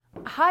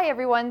Hi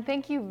everyone,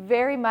 thank you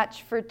very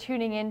much for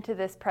tuning in to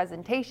this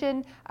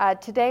presentation.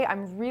 Today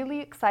I'm really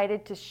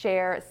excited to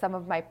share some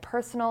of my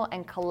personal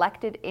and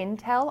collected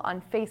intel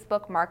on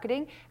Facebook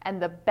marketing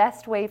and the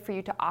best way for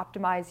you to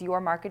optimize your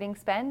marketing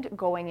spend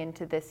going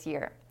into this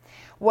year.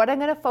 What I'm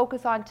going to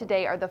focus on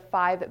today are the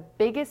 5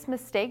 biggest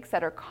mistakes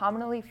that are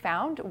commonly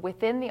found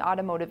within the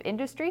automotive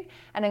industry,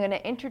 and I'm going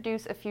to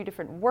introduce a few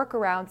different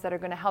workarounds that are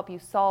going to help you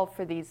solve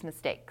for these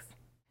mistakes.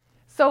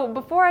 So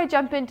before I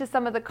jump into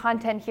some of the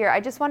content here, I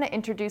just want to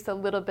introduce a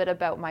little bit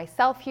about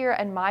myself here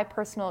and my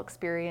personal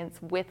experience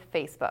with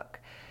Facebook.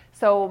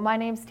 So my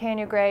name's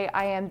Tanya Gray.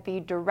 I am the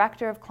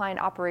Director of Client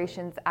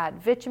Operations at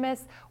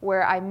Vitchimus,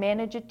 where I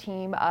manage a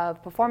team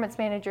of performance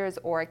managers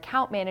or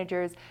account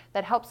managers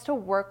that helps to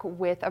work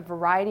with a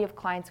variety of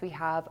clients we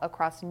have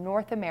across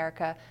North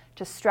America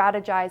to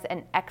strategize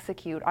and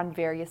execute on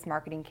various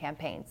marketing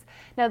campaigns.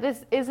 Now,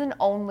 this isn't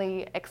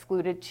only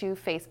excluded to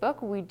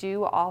Facebook. We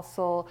do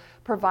also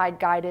provide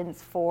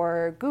guidance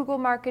for Google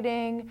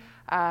marketing,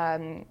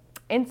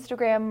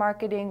 Instagram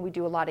marketing. We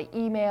do a lot of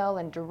email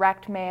and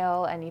direct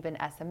mail and even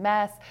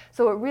SMS.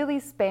 So it really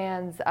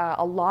spans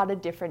a lot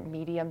of different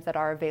mediums that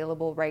are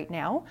available right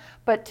now.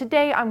 But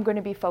today I'm going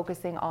to be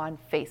focusing on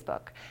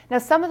Facebook. Now,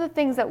 some of the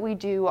things that we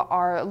do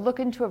are look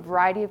into a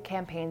variety of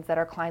campaigns that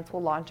our clients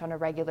will launch on a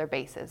regular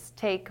basis.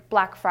 Take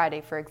Black Friday,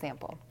 for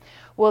example.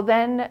 We'll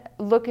then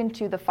look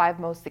into the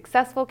 5 most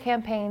successful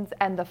campaigns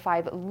and the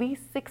 5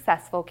 least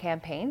successful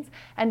campaigns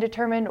and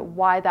determine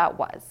why that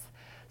was.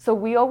 So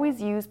we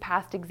always use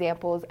past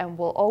examples and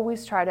we'll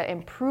always try to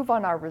improve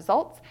on our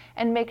results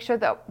and make sure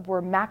that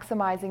we're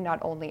maximizing not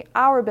only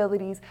our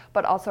abilities,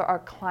 but also our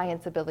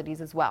clients' abilities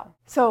as well.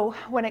 So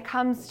when it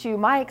comes to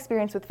my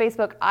experience with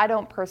Facebook, I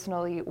don't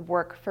personally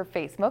work for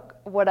Facebook.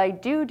 What I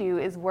do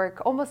is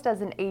work almost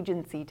as an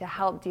agency to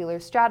help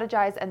dealers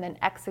strategize and then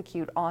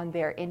execute on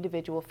their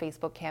individual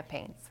Facebook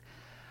campaigns.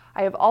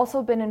 I have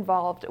also been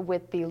involved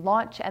with the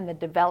launch and the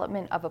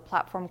development of a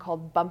platform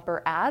called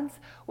Bumper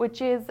Ads,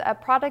 which is a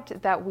product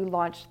that we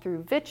launched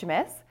through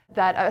Vitchimus.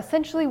 That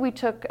essentially we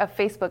took a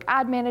Facebook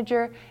ad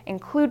manager,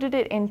 included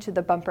it into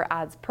the Bumper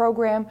Ads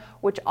program,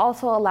 which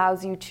also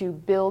allows you to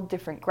build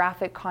different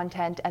graphic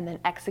content and then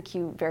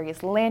execute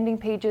various landing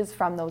pages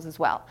from those as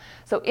well.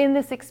 So in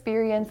this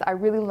experience, I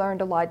really learned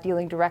a lot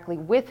dealing directly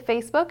with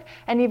Facebook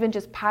and even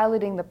just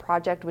piloting the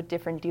project with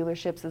different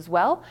dealerships as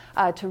well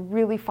to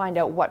really find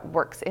out what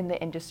works in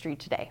the industry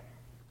today.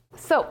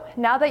 So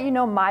now that you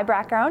know my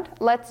background,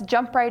 let's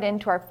jump right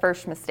into our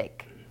first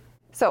mistake.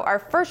 So our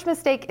first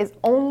mistake is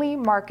only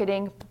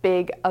marketing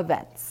big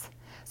events.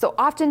 So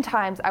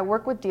oftentimes I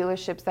work with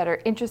dealerships that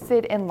are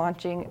interested in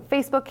launching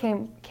Facebook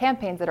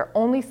campaigns that are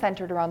only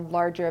centered around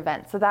larger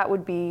events. So that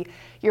would be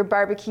your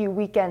barbecue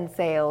weekend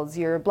sales,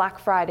 your Black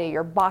Friday,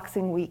 your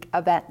Boxing Week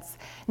events.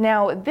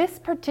 Now, this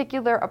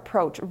particular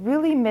approach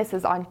really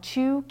misses on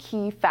 2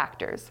 key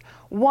factors.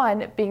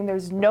 One being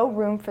there's no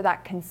room for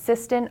that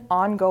consistent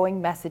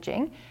ongoing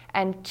messaging,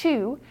 and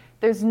 2,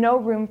 there's no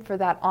room for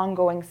that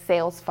ongoing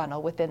sales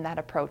funnel within that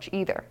approach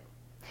either.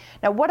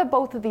 Now, what do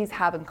both of these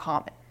have in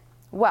common?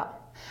 Well,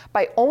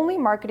 by only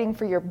marketing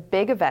for your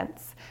big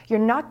events, you're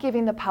not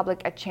giving the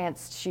public a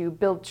chance to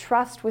build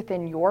trust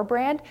within your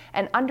brand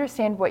and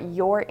understand what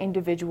your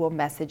individual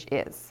message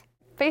is.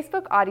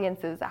 Facebook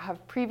audiences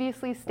have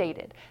previously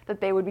stated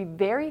that they would be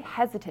very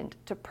hesitant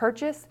to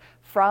purchase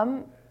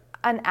from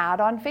an ad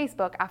on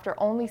Facebook after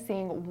only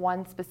seeing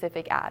one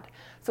specific ad.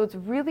 So it's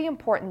really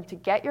important to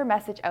get your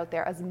message out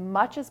there as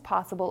much as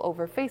possible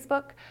over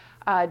Facebook,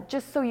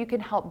 just so you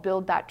can help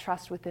build that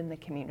trust within the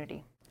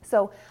community.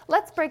 So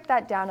let's break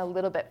that down a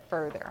little bit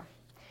further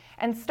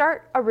and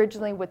start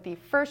originally with the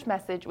first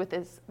message,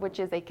 which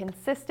is a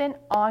consistent,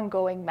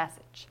 ongoing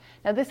message.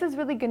 Now, this is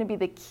really going to be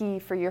the key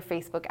for your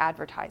Facebook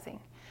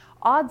advertising.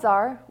 Odds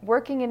are,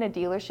 working in a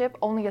dealership,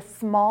 only a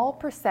small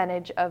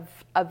percentage of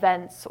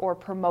events or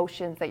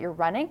promotions that you're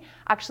running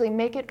actually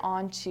make it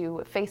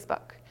onto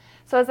Facebook.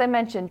 So as I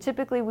mentioned,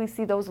 typically we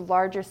see those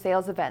larger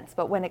sales events,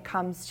 but when it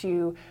comes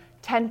to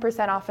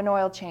 10% off an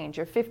oil change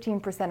or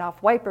 15%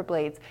 off wiper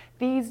blades,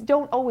 these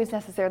don't always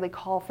necessarily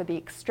call for the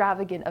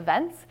extravagant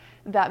events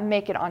that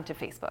make it onto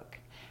Facebook.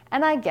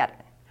 And I get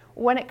it.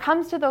 When it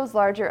comes to those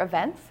larger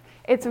events,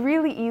 it's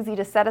really easy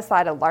to set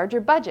aside a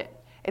larger budget.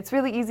 It's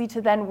really easy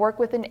to then work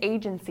with an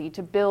agency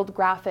to build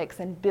graphics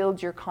and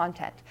build your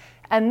content.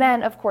 And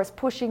then, of course,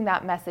 pushing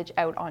that message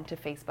out onto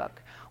Facebook.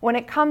 When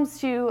it comes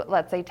to,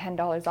 let's say,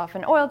 $10 off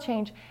an oil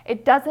change,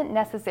 it doesn't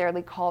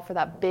necessarily call for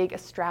that big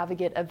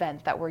extravagant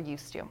event that we're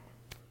used to.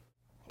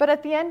 But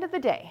at the end of the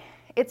day,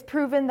 it's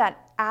proven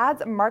that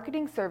ads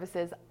marketing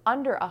services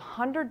under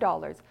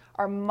 $100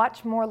 are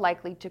much more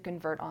likely to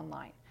convert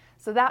online.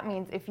 So that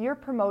means if you're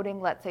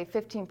promoting, let's say,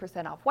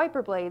 15% off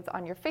wiper blades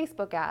on your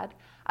Facebook ad,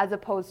 as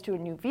opposed to a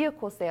new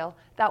vehicle sale,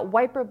 that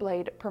wiper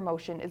blade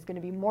promotion is going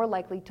to be more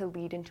likely to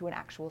lead into an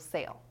actual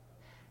sale.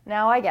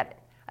 Now, I get it.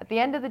 At the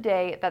end of the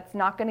day, that's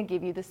not going to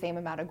give you the same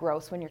amount of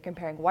gross when you're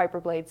comparing wiper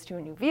blades to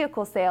a new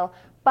vehicle sale,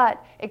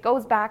 but it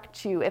goes back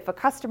to if a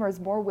customer is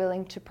more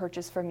willing to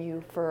purchase from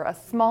you for a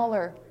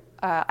smaller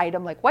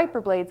item like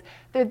wiper blades,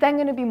 they're then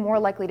going to be more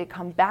likely to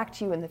come back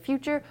to you in the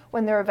future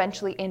when they're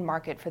eventually in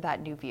market for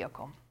that new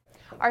vehicle.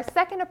 Our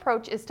second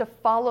approach is to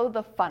follow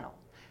the funnel.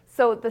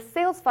 So the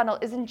sales funnel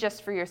isn't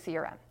just for your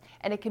CRM,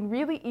 and it can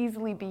really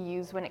easily be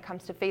used when it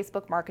comes to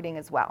Facebook marketing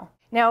as well.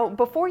 Now,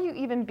 before you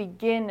even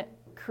begin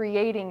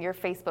creating your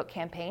Facebook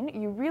campaign,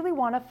 you really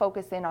want to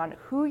focus in on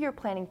who you're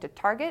planning to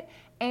target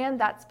and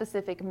that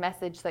specific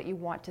message that you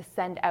want to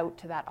send out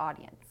to that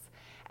audience.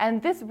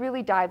 And this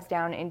really dives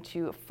down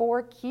into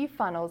 4 key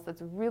funnels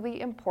that's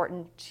really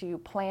important to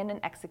plan and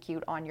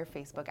execute on your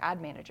Facebook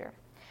Ad Manager.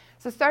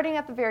 So starting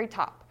at the very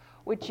top,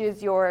 which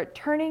is your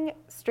turning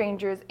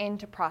strangers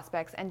into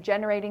prospects and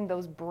generating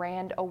those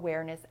brand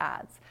awareness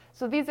ads.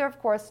 So these are, of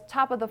course,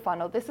 top of the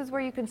funnel. This is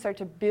where you can start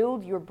to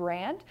build your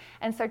brand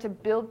and start to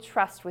build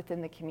trust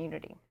within the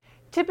community.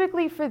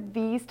 Typically for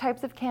these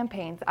types of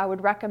campaigns, I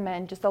would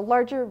recommend just a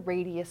larger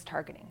radius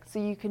targeting. So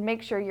you can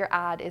make sure your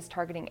ad is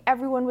targeting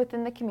everyone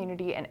within the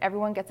community and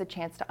everyone gets a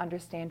chance to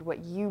understand what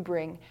you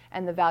bring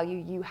and the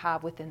value you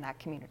have within that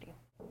community.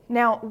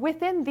 Now,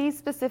 within these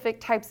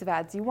specific types of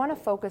ads, you want to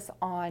focus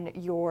on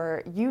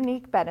your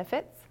unique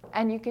benefits,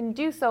 and you can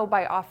do so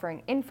by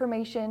offering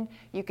information.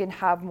 You can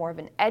have more of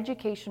an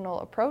educational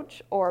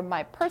approach, or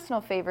my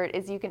personal favorite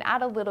is you can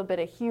add a little bit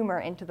of humor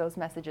into those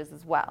messages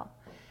as well.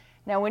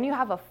 Now, when you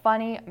have a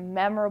funny,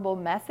 memorable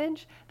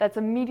message, that's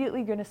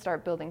immediately going to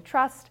start building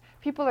trust.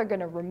 People are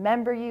going to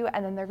remember you,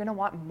 and then they're going to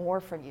want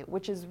more from you,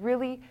 which is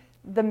really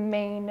the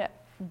main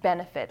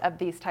benefit of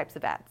these types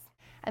of ads.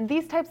 And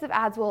these types of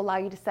ads will allow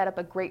you to set up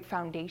a great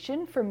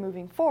foundation for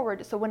moving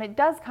forward. So when it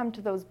does come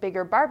to those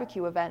bigger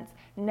barbecue events,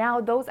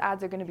 now those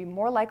ads are going to be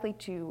more likely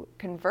to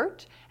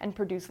convert and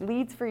produce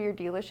leads for your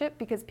dealership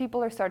because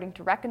people are starting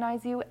to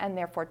recognize you and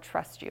therefore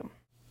trust you.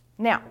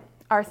 Now,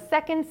 our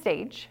second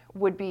stage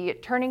would be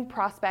turning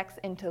prospects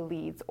into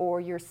leads,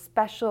 or your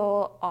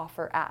special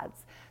offer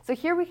ads. So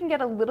here we can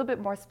get a little bit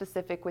more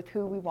specific with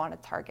who we want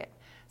to target.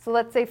 So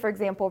let's say, for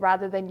example,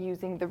 rather than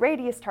using the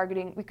radius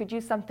targeting, we could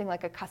use something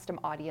like a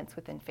custom audience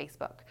within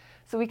Facebook.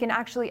 So we can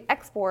actually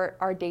export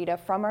our data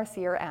from our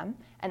CRM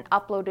and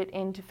upload it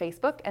into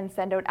Facebook and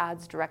send out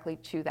ads directly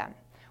to them,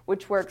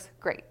 which works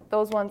great.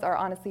 Those ones are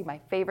honestly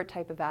my favorite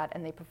type of ad,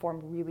 and they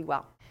perform really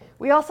well.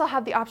 We also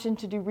have the option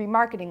to do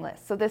remarketing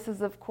lists. So this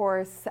is, of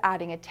course,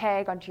 adding a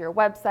tag onto your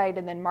website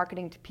and then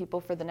marketing to people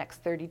for the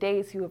next 30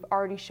 days who have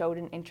already showed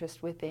an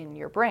interest within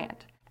your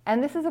brand.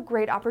 And this is a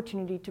great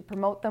opportunity to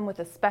promote them with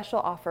a special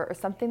offer or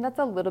something that's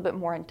a little bit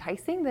more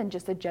enticing than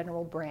just a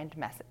general brand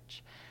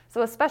message.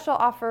 So a special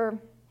offer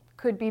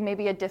could be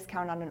maybe a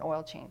discount on an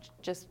oil change,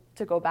 just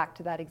to go back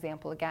to that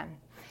example again.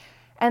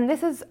 And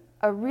this is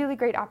a really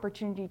great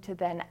opportunity to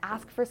then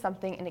ask for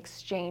something in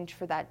exchange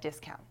for that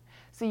discount.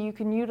 So you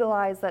can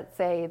utilize, let's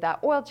say,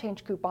 that oil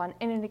change coupon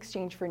in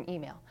exchange for an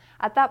email.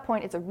 At that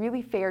point, it's a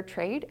really fair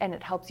trade, and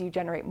it helps you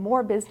generate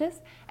more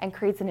business and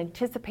creates an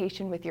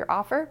anticipation with your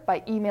offer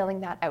by emailing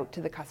that out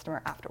to the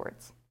customer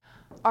afterwards.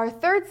 Our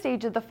third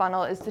stage of the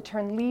funnel is to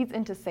turn leads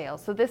into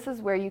sales. So this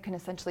is where you can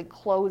essentially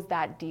close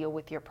that deal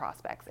with your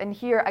prospects. And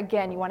here,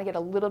 again, you want to get a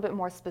little bit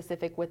more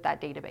specific with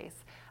that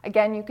database.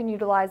 Again, you can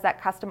utilize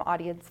that custom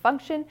audience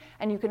function,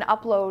 and you can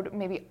upload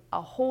maybe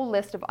a whole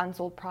list of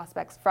unsold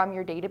prospects from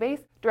your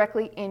database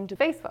directly into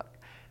Facebook.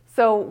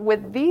 So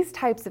with these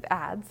types of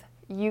ads,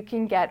 you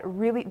can get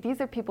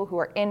these are people who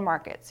are in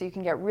market, so you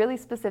can get really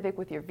specific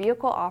with your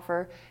vehicle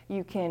offer.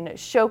 You can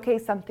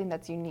showcase something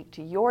that's unique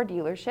to your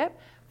dealership.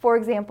 For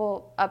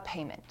example, a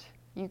payment.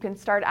 You can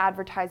start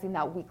advertising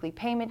that weekly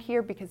payment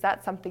here because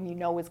that's something you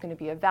know is going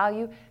to be of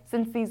value,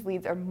 since these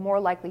leads are more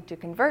likely to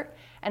convert,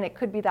 and it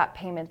could be that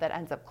payment that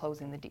ends up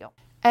closing the deal.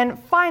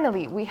 And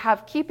finally, we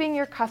have keeping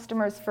your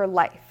customers for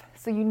life.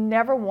 So you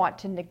never want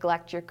to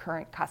neglect your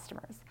current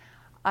customers.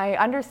 I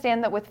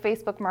understand that with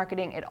Facebook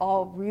marketing, it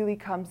all really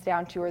comes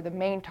down to, or the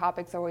main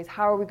topics are always,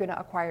 how are we going to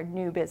acquire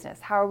new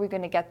business? How are we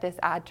going to get this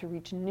ad to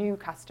reach new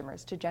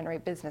customers to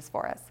generate business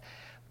for us?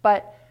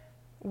 But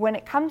when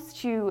it comes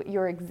to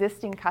your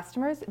existing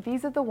customers,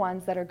 these are the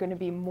ones that are going to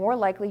be more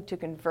likely to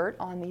convert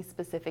on these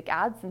specific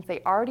ads, since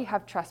they already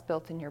have trust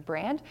built in your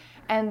brand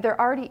and they're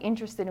already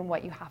interested in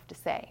what you have to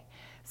say.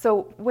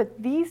 So with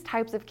these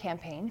types of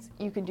campaigns,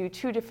 you can do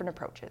 2 different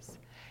approaches.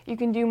 You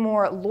can do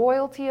more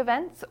loyalty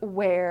events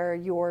where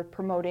you're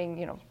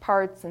promoting,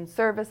 parts and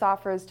service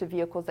offers to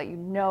vehicles that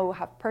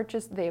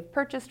they have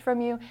purchased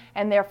from you,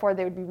 and therefore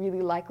they would be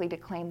really likely to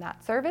claim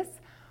that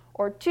service.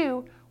 Or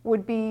 2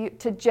 would be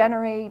to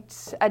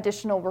generate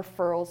additional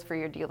referrals for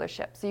your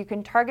dealership. So you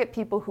can target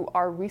people who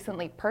are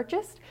recently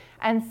purchased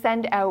and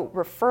send out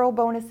referral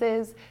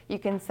bonuses. You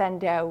can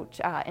send out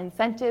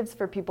incentives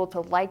for people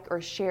to like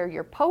or share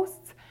your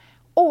posts,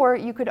 or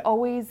you could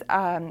always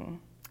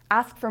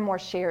ask for more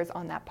shares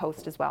on that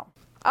post as well.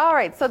 All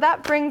right, so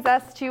that brings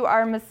us to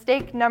our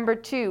mistake number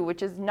 2,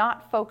 which is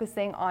not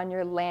focusing on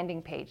your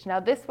landing page. Now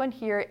this one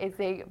here is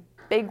a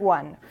big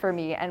one for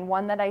me and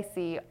one that I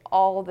see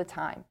all the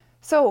time.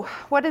 So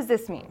what does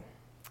this mean?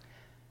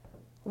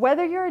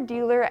 Whether you're a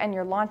dealer and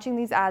you're launching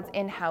these ads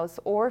in-house,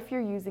 or if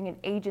you're using an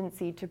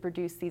agency to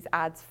produce these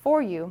ads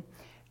for you,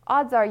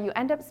 odds are you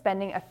end up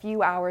spending a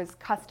few hours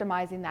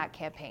customizing that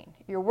campaign.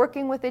 You're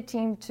working with a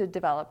team to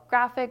develop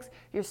graphics,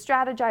 you're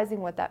strategizing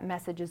what that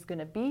message is going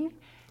to be,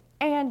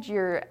 and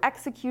you're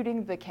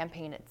executing the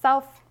campaign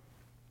itself,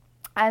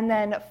 and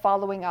then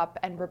following up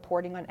and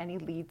reporting on any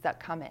leads that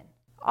come in.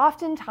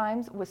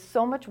 Oftentimes, with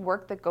so much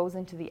work that goes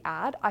into the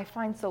ad, I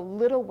find so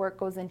little work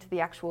goes into the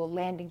actual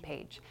landing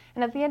page.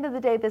 And at the end of the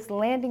day, this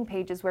landing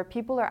page is where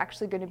people are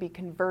actually going to be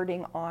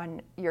converting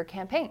on your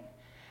campaign.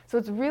 So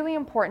it's really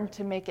important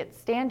to make it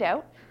stand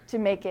out, to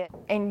make it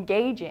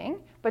engaging,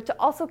 but to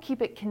also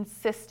keep it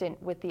consistent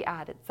with the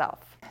ad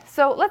itself.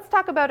 So let's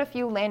talk about a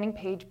few landing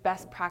page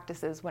best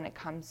practices when it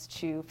comes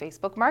to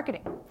Facebook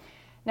marketing.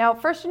 Now,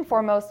 first and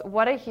foremost,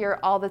 what I hear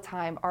all the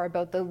time are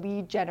about the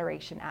lead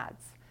generation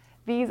ads.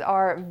 These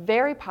are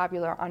very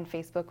popular on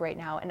Facebook right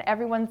now, and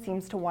everyone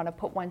seems to want to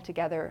put one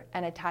together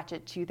and attach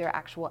it to their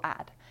actual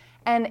ad.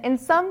 And in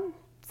some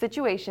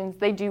situations,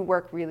 they do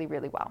work really,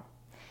 really well.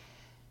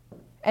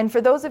 And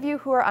for those of you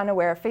who are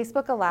unaware,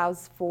 Facebook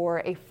allows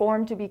for a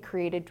form to be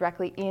created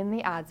directly in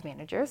the Ads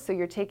Manager. So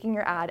you're taking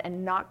your ad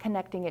and not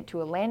connecting it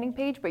to a landing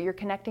page, but you're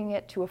connecting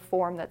it to a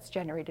form that's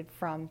generated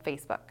from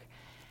Facebook.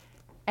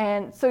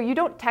 And so you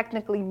don't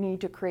technically need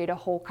to create a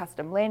whole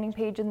custom landing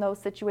page in those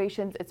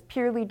situations. It's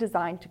purely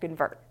designed to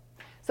convert.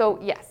 So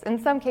yes, in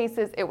some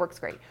cases it works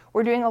great.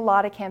 We're doing a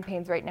lot of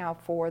campaigns right now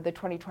for the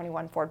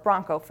 2021 Ford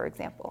Bronco, for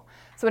example.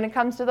 So when it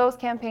comes to those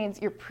campaigns,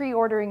 you're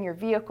pre-ordering your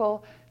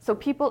vehicle. So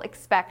people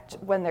expect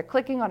when they're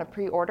clicking on a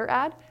pre-order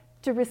ad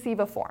to receive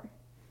a form.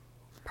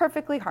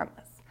 Perfectly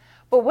harmless.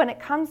 But when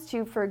it comes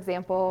to, for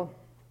example,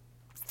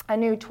 a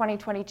new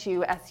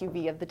 2022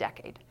 SUV of the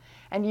decade,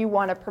 and you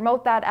want to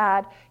promote that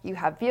ad, you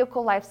have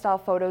vehicle lifestyle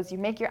photos, you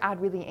make your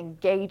ad really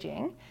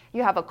engaging,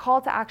 you have a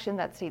call to action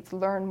that states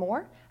learn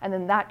more, and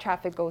then that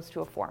traffic goes to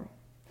a form.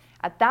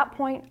 At that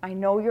point, I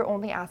know you're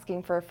only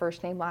asking for a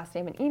first name, last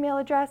name, and email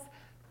address,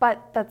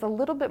 but that's a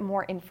little bit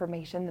more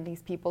information than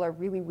these people are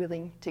really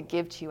willing to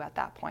give to you at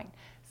that point,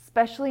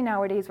 especially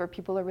nowadays where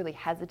people are really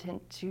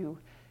hesitant to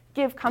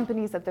give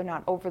companies that they're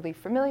not overly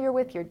familiar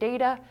with your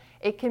data.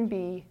 It can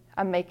be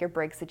a make or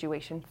break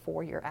situation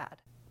for your ad.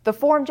 The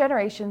form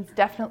generations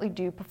definitely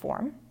do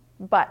perform,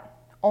 but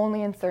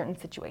only in certain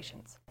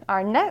situations.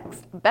 Our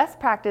next best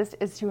practice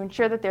is to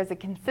ensure that there's a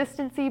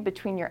consistency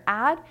between your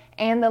ad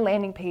and the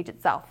landing page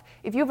itself.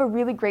 If you have a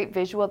really great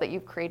visual that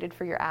you've created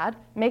for your ad,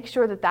 make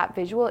sure that that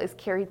visual is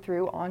carried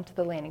through onto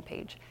the landing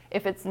page.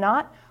 If it's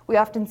not, we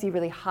often see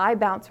really high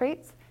bounce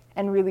rates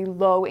and really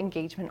low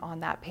engagement on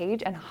that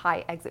page and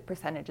high exit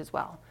percentage as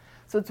well.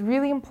 So it's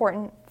really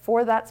important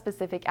for that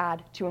specific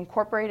ad to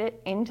incorporate it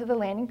into the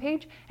landing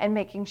page and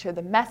making sure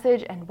the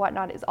message and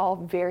whatnot is all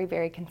very,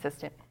 very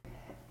consistent.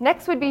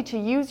 Next would be to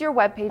use your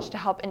webpage to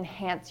help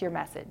enhance your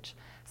message.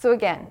 So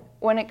again,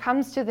 when it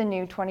comes to the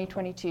new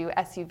 2022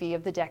 SUV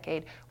of the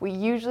decade, we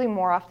usually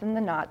more often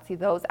than not see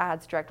those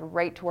ads direct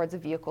right towards a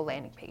vehicle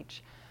landing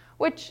page,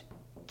 which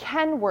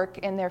can work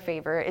in their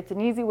favor. It's an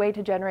easy way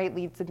to generate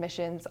lead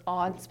submissions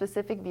on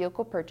specific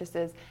vehicle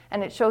purchases,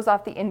 and it shows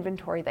off the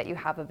inventory that you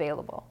have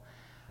available.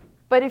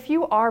 But if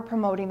you are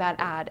promoting that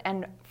ad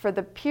and for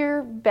the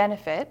pure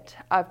benefit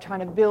of trying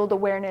to build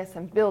awareness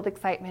and build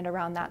excitement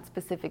around that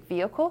specific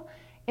vehicle,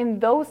 in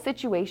those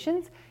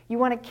situations, you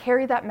want to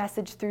carry that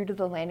message through to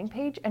the landing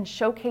page and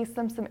showcase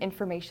them some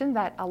information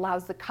that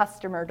allows the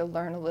customer to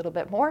learn a little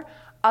bit more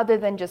other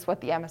than just what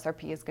the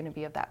MSRP is going to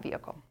be of that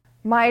vehicle.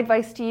 My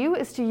advice to you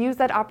is to use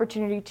that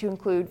opportunity to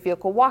include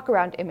vehicle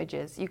walk-around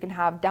images. You can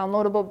have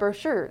downloadable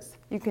brochures.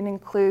 You can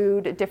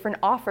include different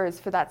offers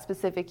for that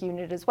specific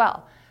unit as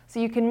well. So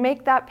you can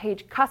make that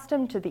page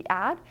custom to the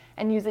ad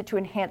and use it to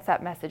enhance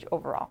that message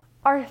overall.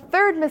 Our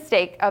third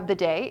mistake of the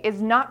day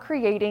is not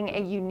creating a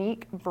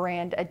unique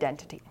brand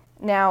identity.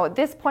 Now,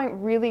 this point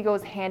really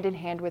goes hand in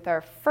hand with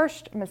our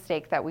first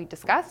mistake that we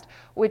discussed,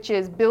 which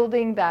is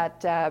building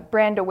that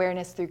brand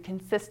awareness through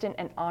consistent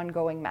and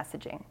ongoing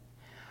messaging.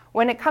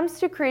 When it comes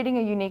to creating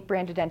a unique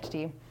brand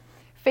identity,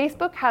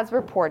 Facebook has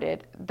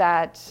reported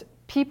that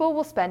people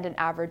will spend an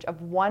average of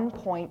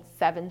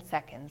 1.7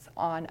 seconds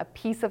on a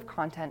piece of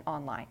content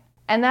online.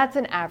 And that's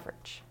an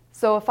average.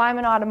 So if I'm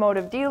an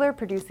automotive dealer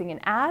producing an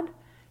ad,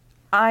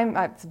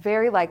 it's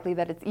very likely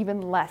that it's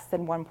even less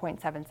than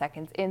 1.7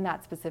 seconds in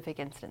that specific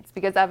instance.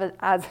 Because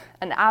as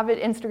an avid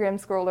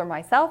Instagram scroller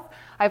myself,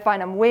 I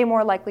find I'm way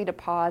more likely to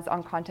pause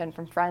on content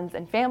from friends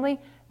and family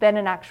than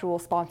an actual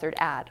sponsored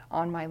ad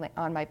on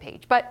my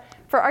page. But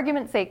for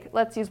argument's sake,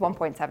 let's use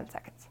 1.7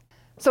 seconds.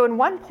 So in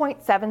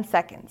 1.7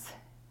 seconds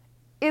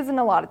isn't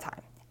a lot of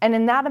time. And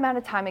in that amount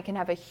of time, it can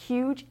have a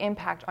huge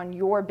impact on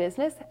your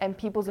business and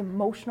people's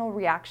emotional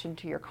reaction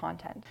to your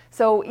content.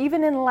 So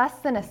even in less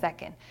than a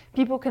second,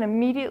 people can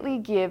immediately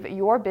give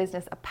your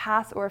business a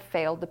pass or a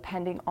fail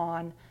depending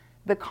on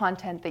the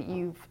content that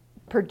you've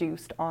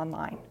produced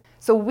online.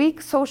 So weak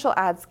social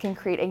ads can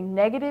create a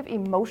negative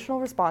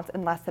emotional response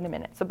in less than a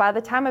minute. So by the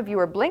time a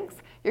viewer blinks,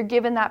 you're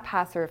given that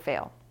pass or a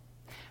fail.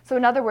 So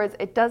in other words,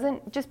 it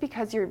doesn't, just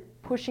because you're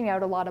pushing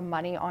out a lot of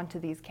money onto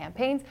these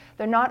campaigns,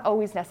 they're not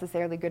always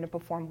necessarily going to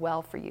perform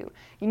well for you.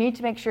 You need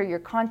to make sure your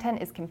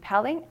content is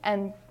compelling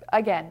and,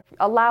 again,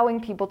 allowing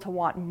people to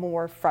want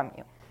more from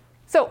you.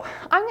 So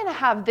I'm going to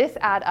have this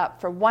ad up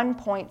for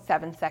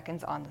 1.7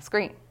 seconds on the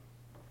screen.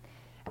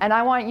 And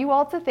I want you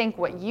all to think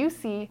what you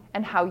see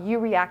and how you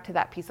react to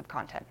that piece of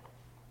content.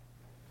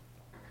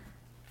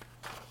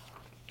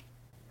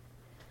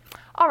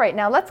 All right,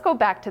 now let's go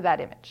back to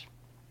that image.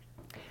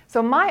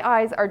 So my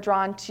eyes are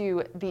drawn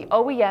to the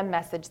OEM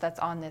message that's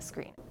on this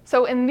screen.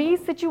 So in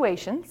these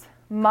situations,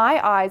 my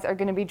eyes are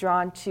going to be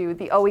drawn to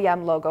the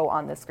OEM logo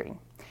on the screen.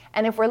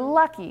 And if we're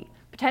lucky,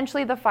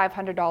 potentially the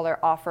 $500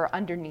 offer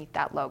underneath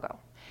that logo.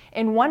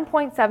 In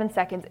 1.7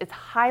 seconds, it's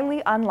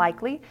highly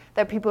unlikely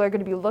that people are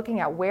going to be looking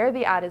at where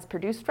the ad is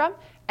produced from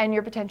and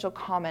your potential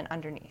comment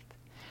underneath.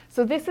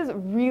 So this is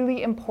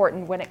really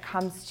important when it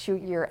comes to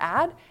your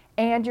ad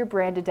and your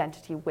brand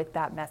identity with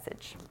that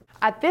message.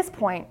 At this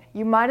point,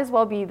 you might as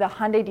well be the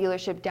Hyundai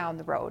dealership down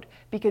the road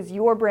because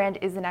your brand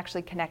isn't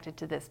actually connected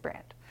to this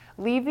brand.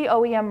 Leave the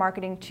OEM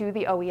marketing to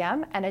the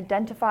OEM and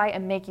identify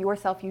and make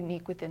yourself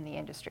unique within the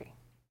industry.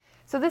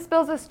 So this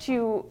builds us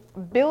to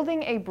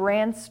building a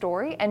brand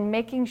story and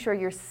making sure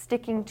you're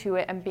sticking to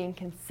it and being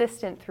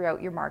consistent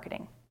throughout your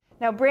marketing.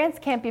 Now, brands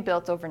can't be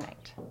built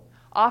overnight.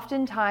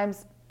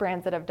 Oftentimes,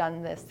 brands that have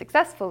done this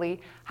successfully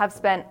have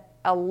spent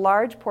a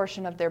large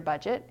portion of their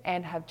budget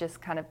and have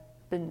just kind of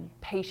been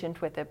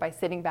patient with it by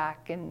sitting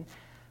back and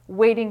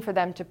waiting for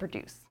them to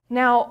produce.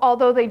 Now,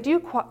 although they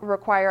do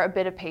require a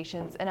bit of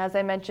patience, and as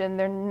I mentioned,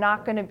 they're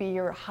not going to be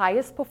your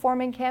highest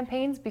performing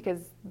campaigns because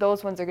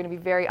those ones are going to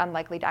be very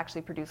unlikely to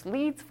actually produce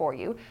leads for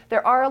you,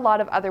 there are a lot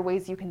of other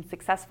ways you can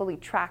successfully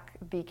track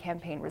the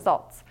campaign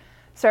results.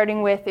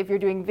 Starting with if you're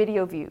doing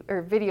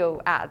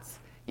video ads,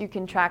 you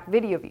can track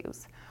video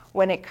views.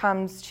 When it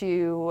comes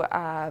to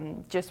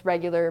just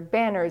regular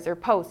banners or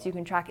posts, you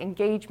can track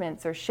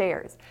engagements or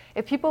shares.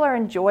 If people are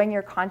enjoying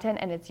your content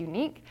and it's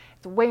unique,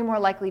 it's way more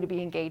likely to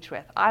be engaged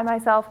with. I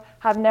myself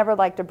have never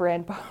liked a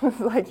brand post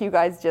like you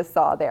guys just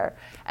saw there.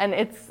 And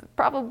it's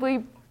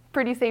probably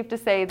pretty safe to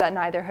say that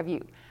neither have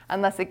you,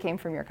 unless it came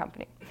from your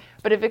company.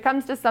 But if it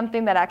comes to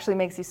something that actually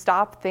makes you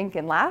stop, think,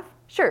 and laugh,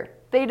 sure,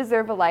 they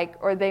deserve a like,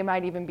 or they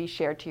might even be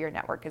shared to your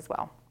network as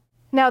well.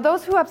 Now,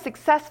 those who have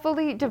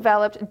successfully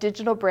developed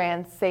digital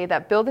brands say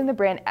that building the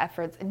brand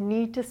efforts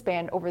need to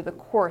span over the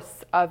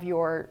course of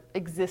your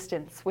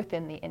existence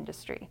within the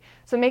industry.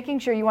 So making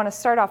sure you want to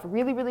start off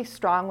really, really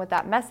strong with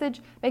that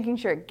message, making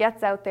sure it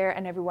gets out there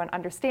and everyone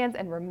understands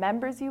and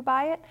remembers you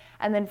by it.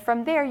 And then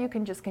from there, you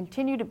can just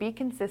continue to be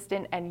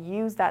consistent and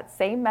use that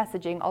same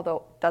messaging,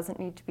 although it doesn't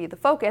need to be the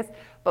focus,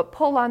 but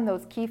pull on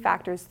those key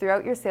factors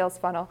throughout your sales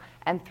funnel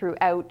and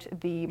throughout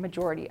the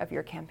majority of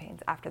your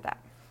campaigns after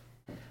that.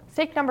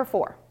 Mistake number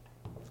 4,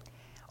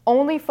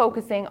 only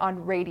focusing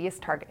on radius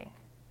targeting.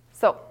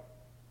 So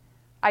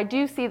I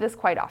do see this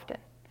quite often.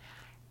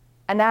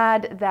 An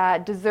ad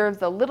that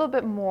deserves a little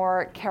bit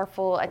more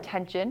careful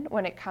attention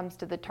when it comes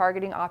to the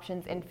targeting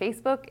options in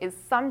Facebook is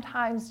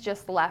sometimes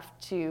just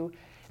left to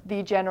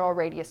the general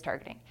radius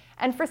targeting.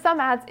 And for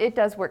some ads, it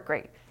does work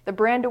great. The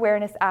brand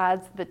awareness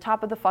ads, the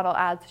top of the funnel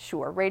ads,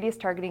 sure, radius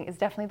targeting is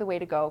definitely the way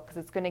to go because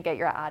it's going to get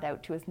your ad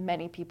out to as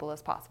many people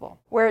as possible.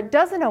 Where it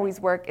doesn't always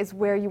work is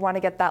where you want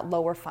to get that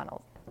lower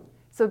funnel.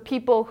 So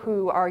people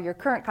who are your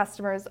current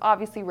customers,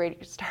 obviously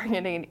radius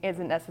targeting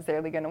isn't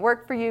necessarily going to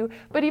work for you,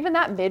 but even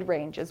that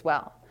mid-range as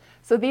well.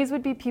 So these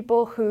would be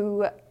people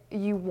who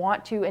you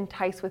want to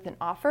entice with an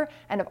offer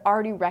and have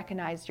already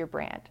recognized your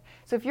brand.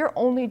 So if you're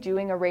only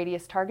doing a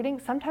radius targeting,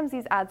 sometimes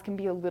these ads can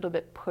be a little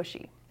bit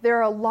pushy. There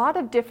are a lot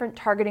of different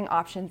targeting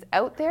options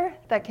out there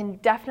that can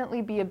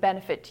definitely be a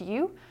benefit to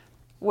you,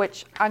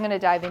 which I'm going to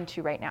dive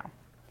into right now.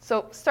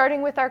 So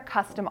starting with our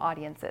custom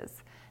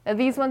audiences. Now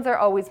these ones are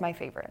always my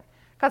favorite.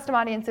 Custom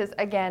audiences,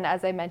 again,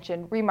 as I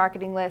mentioned,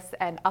 remarketing lists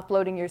and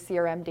uploading your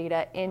CRM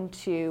data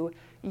into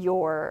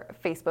your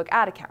Facebook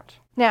ad account.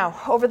 Now,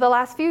 over the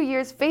last few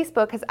years,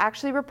 Facebook has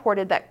actually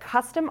reported that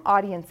custom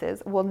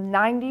audiences will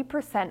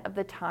 90% of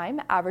the time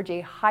average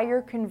a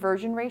higher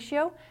conversion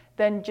ratio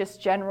than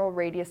just general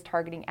radius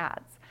targeting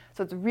ads.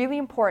 So it's really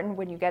important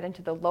when you get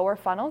into the lower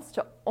funnels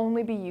to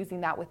only be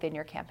using that within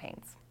your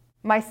campaigns.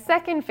 My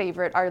second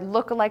favorite are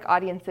lookalike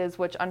audiences,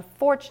 which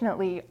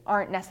unfortunately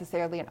aren't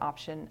necessarily an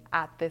option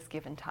at this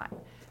given time.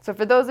 So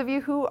for those of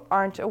you who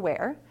aren't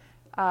aware,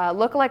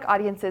 lookalike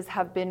audiences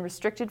have been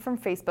restricted from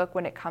Facebook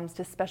when it comes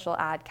to special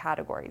ad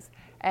categories.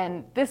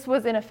 And this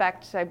was in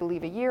effect, I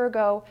believe, a year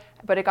ago,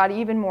 but it got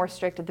even more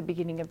strict at the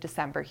beginning of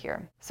December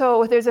here.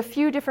 So there's a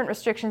few different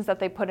restrictions that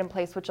they put in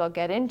place, which I'll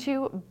get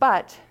into,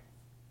 but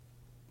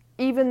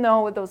even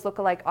though those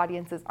lookalike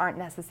audiences aren't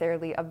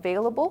necessarily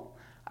available,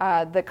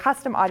 the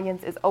custom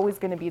audience is always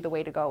going to be the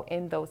way to go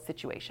in those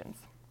situations.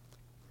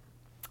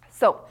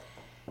 So,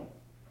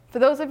 for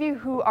those of you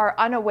who are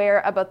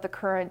unaware about the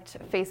current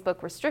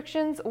Facebook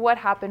restrictions, what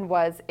happened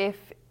was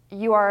if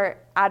you are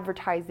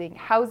advertising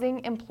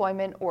housing,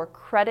 employment, or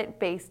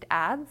credit-based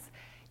ads,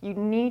 you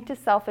need to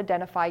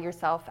self-identify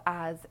yourself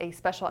as a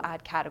special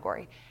ad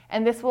category.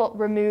 And this will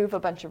remove a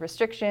bunch of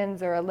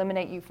restrictions or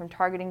eliminate you from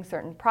targeting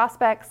certain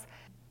prospects.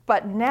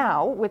 But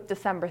now, with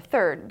December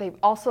 3rd, they've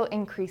also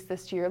increased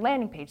this to your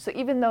landing page. So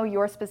even though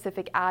your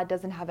specific ad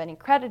doesn't have any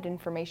credit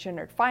information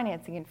or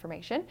financing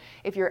information,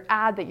 if your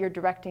ad that you're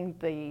directing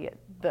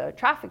the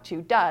traffic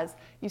to does,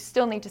 you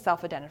still need to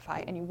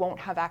self-identify and you won't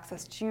have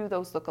access to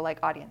those lookalike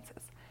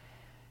audiences.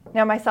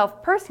 Now,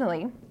 myself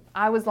personally,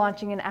 I was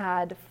launching an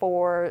ad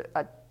for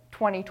a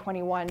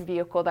 2021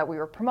 vehicle that we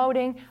were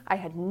promoting. I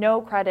had no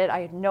credit, I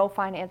had no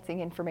financing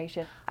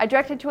information. I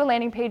directed to a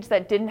landing page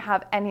that didn't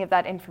have any of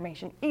that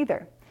information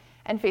either.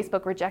 And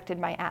Facebook rejected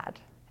my ad.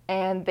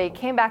 And they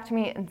came back to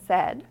me and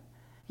said,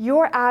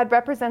 your ad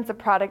represents a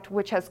product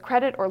which has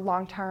credit or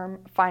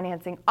long-term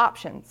financing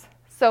options.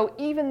 So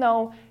even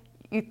though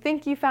you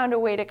think you found a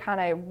way to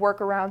kind of work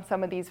around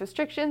some of these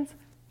restrictions,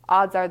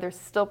 odds are they're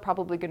still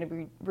probably going to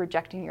be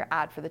rejecting your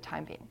ad for the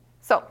time being.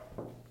 So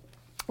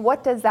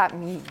what does that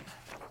mean?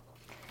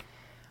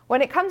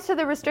 When it comes to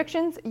the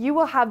restrictions, you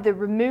will have the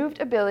removed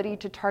ability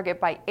to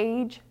target by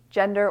age,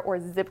 gender, or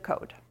zip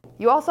code.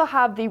 You also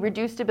have the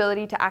reduced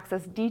ability to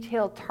access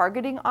detailed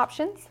targeting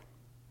options.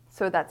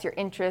 So that's your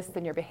interests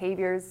and your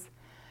behaviors.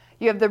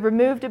 You have the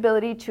removed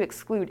ability to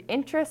exclude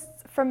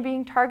interests from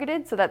being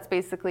targeted. So that's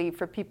basically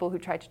for people who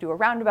try to do a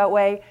roundabout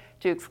way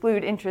to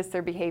exclude interests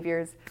or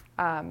behaviors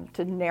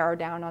to narrow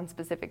down on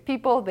specific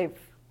people.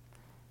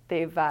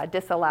 They've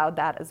disallowed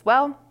that as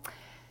well.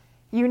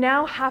 You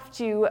now have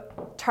to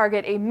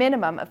target a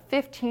minimum of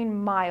 15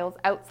 miles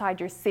outside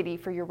your city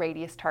for your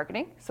radius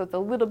targeting. So it's a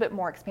little bit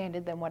more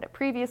expanded than what it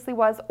previously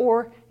was.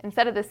 Or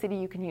instead of the city,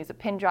 you can use a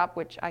pin drop,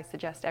 which I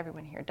suggest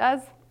everyone here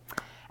does.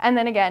 And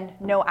then again,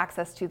 no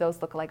access to those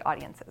lookalike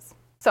audiences.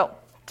 So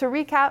to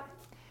recap,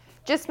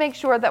 just make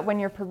sure that when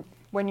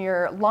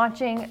you're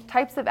launching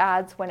types of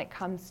ads, when it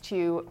comes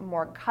to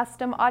more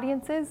custom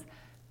audiences,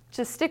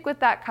 just stick with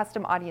that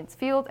custom audience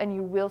field and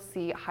you will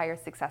see higher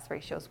success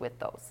ratios with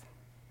those.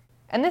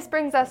 And this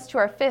brings us to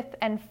our fifth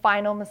and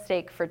final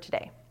mistake for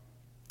today.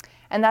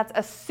 And that's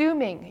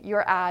assuming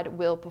your ad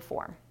will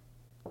perform.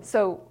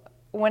 So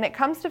when it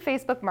comes to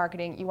Facebook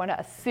marketing, you want to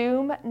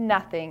assume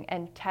nothing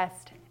and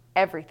test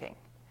everything.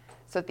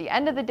 So at the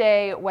end of the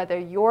day, whether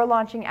you're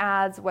launching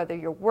ads, whether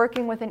you're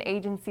working with an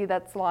agency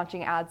that's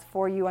launching ads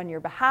for you on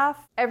your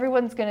behalf,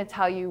 everyone's going to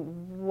tell you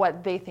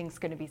what they think is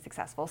going to be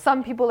successful.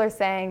 Some people are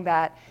saying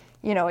that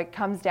it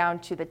comes down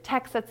to the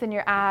text that's in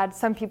your ad.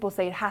 Some people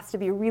say it has to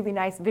be a really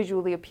nice,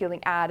 visually appealing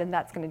ad, and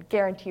that's going to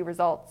guarantee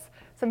results.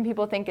 Some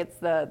people think it's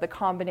the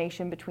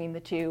combination between the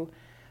two.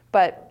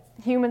 But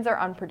humans are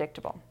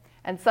unpredictable.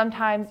 And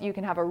sometimes you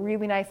can have a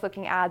really nice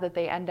looking ad that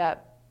they end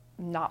up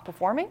not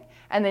performing,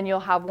 and then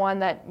you'll have one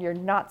that you're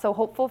not so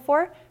hopeful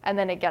for, and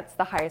then it gets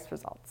the highest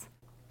results.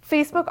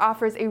 Facebook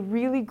offers a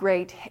really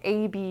great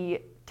A/B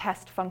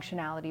test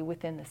functionality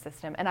within the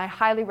system, and I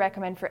highly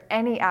recommend for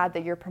any ad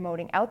that you're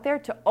promoting out there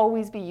to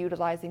always be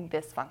utilizing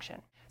this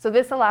function. So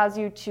this allows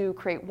you to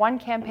create one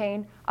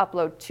campaign,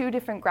 upload 2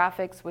 different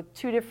graphics with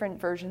 2 different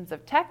versions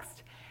of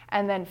text,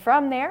 and then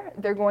from there,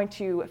 they're going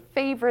to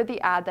favor the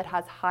ad that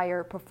has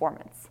higher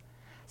performance.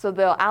 So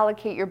they'll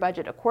allocate your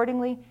budget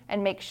accordingly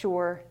and make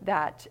sure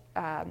that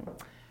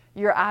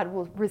your ad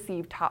will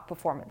receive top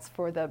performance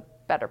for the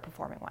better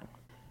performing one.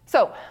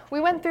 So we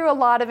went through a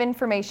lot of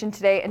information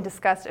today and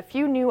discussed a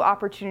few new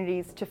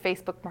opportunities to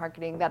Facebook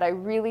marketing that I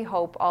really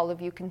hope all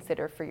of you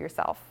consider for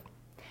yourself.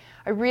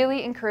 I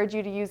really encourage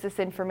you to use this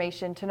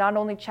information to not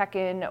only check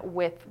in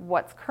with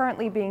what's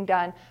currently being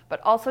done,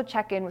 but also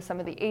check in with some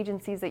of the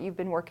agencies that you've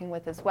been working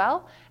with as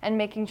well, and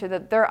making sure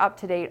that they're up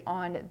to date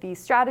on these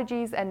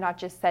strategies and not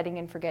just setting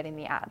and forgetting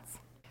the ads.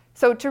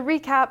 So to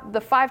recap,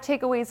 the 5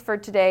 takeaways for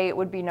today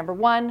would be: number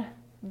 1,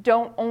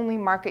 don't only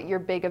market your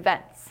big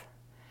events.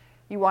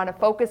 You want to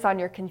focus on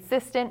your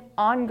consistent,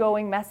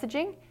 ongoing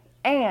messaging,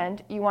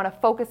 and you want to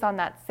focus on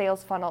that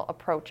sales funnel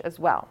approach as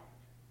well.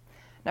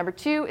 Number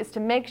 2 is to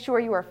make sure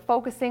you are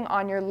focusing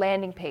on your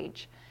landing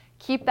page.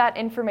 Keep that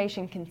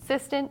information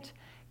consistent,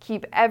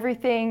 keep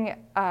everything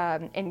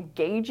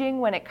engaging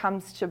when it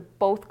comes to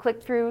both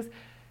click-throughs.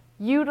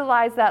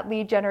 Utilize that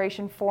lead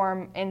generation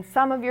form in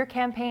some of your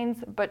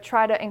campaigns, but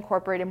try to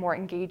incorporate a more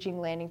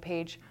engaging landing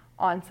page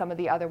on some of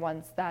the other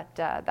ones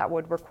that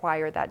would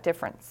require that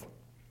difference.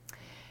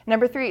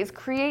 Number 3 is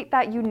create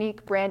that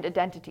unique brand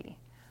identity.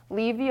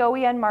 Leave the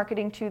OEM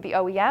marketing to the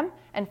OEM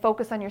and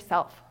focus on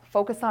yourself.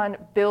 Focus on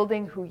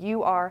building who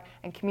you are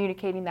and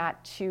communicating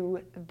that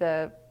to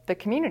the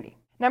community.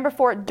 Number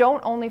 4,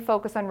 don't only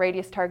focus on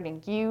radius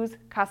targeting. Use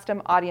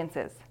custom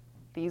audiences.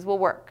 These will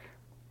work.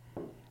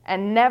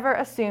 And never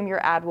assume your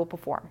ad will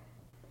perform.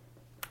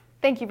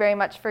 Thank you very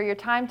much for your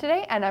time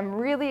today, and I'm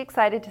really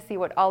excited to see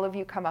what all of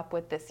you come up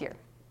with this year.